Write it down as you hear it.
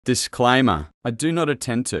Disclaimer: I do not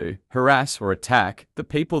intend to harass or attack the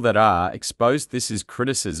people that are exposed. This is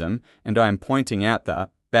criticism, and I am pointing out the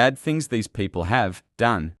bad things these people have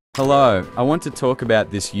done. Hello, I want to talk about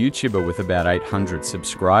this YouTuber with about 800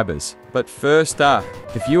 subscribers. But first up,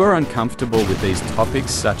 if you are uncomfortable with these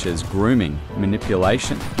topics such as grooming,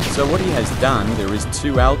 manipulation, so what he has done, there is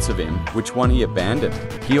two outs of him, which one he abandoned.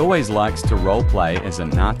 He always likes to roleplay as a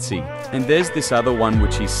Nazi. And there's this other one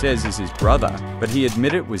which he says is his brother, but he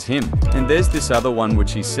admit it was him. And there's this other one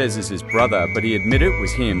which he says is his brother, but he admit it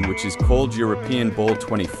was him, which is called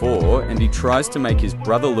EnclaveBallEditz, and he tries to make his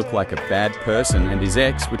brother look like a bad person, and his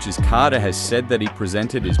ex, which is Carter, has said that he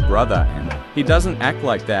presented his brother, and he doesn't act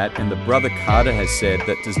like that, and the brother Carter has said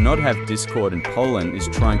that does not have Discord in Poland is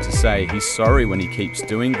trying to say he's sorry when he keeps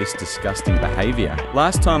doing this disgusting behavior.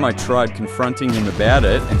 Last time I tried confronting him about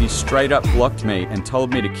it, and he straight up blocked me and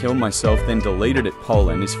told me to kill myself, then deleted it.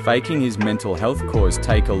 Poland is faking his mental health cause.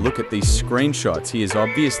 Take a look at these screenshots. He is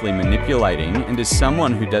obviously manipulating, and as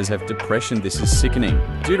someone who does have depression, this is sickening.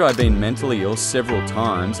 Dude, I've been mentally ill several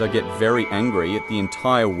times. I get very angry at the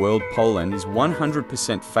entire world. Poland is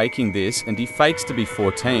 100% faking this, and he fakes to be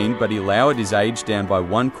 14, but he lowered his age down by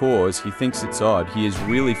one cause. He thinks it's odd. He is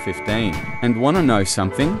really 15. And wanna know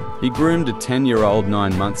something? He groomed a 10-year-old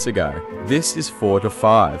 9 months ago. This is 4 to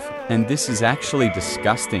 5, and this is actually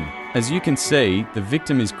disgusting. As you can see, the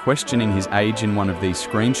victim is questioning his age in one of these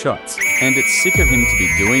screenshots. And it's sick of him to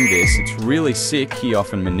be doing this. It's really sick. He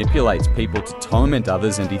often manipulates people to torment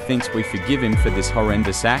others, and he thinks we forgive him for this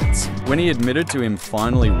horrendous acts. When he admitted to him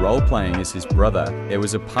finally role-playing as his brother, there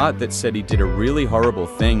was a part that said he did a really horrible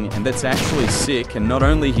thing, and that's actually sick. And not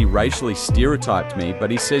only he racially stereotyped me, but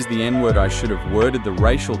he says the N-word. I should have worded the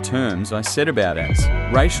racial terms I said about as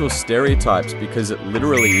racial stereotypes, because it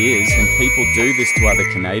literally is, and people do this to other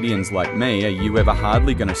Canadians like me. Are you ever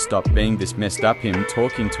hardly gonna stop being this messed up? Him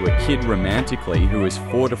talking to a kid romantically who is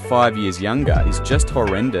 4 to 5 years younger is just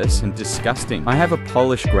horrendous and disgusting. I have a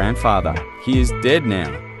Polish grandfather. He is dead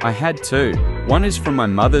now. I had two. One is from my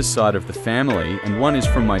mother's side of the family, and one is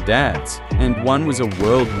from my dad's. And one was a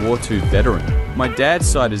World War II veteran. My dad's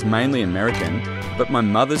side is mainly American, but my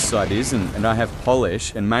mother's side isn't, and I have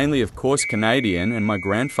Polish, and mainly of course Canadian, and my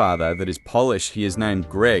grandfather that is Polish, he is named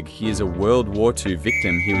Greg. He is a World War II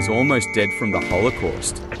victim. He was almost dead from the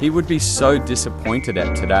Holocaust. He would be so disappointed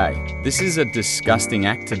at today. This is a disgusting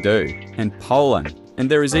act to do. And Poland. And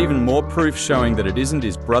there is even more proof showing that it isn't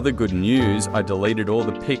his brother. Good news, I deleted all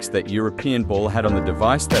the pics that EnclaveBall had on the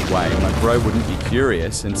device that way. My bro wouldn't be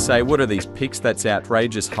curious and say, what are these pics? That's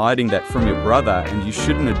outrageous, hiding that from your brother, and you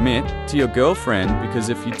shouldn't admit to your girlfriend, because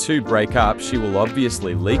if you two break up, she will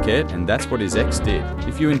obviously leak it, and that's what his ex did.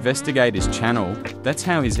 If you investigate his channel, that's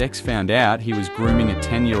how his ex found out he was grooming a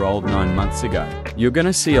 10-year-old 9 months ago. You're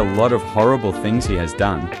gonna see a lot of horrible things he has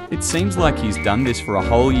done. It seems like he's done this for a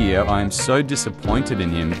whole year. I am so disappointed in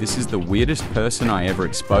him. This is the weirdest person I ever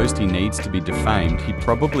exposed. He needs to be defamed. He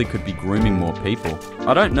probably could be grooming more people.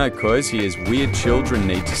 I don't know, cause he has weird children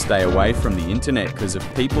need to stay away from the internet because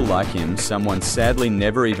of people like him. Someone sadly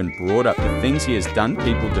never even brought up the things he has done.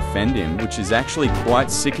 People defend him, which is actually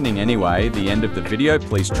quite sickening anyway. The end of the video,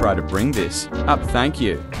 please try to bring this up. Thank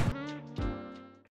you.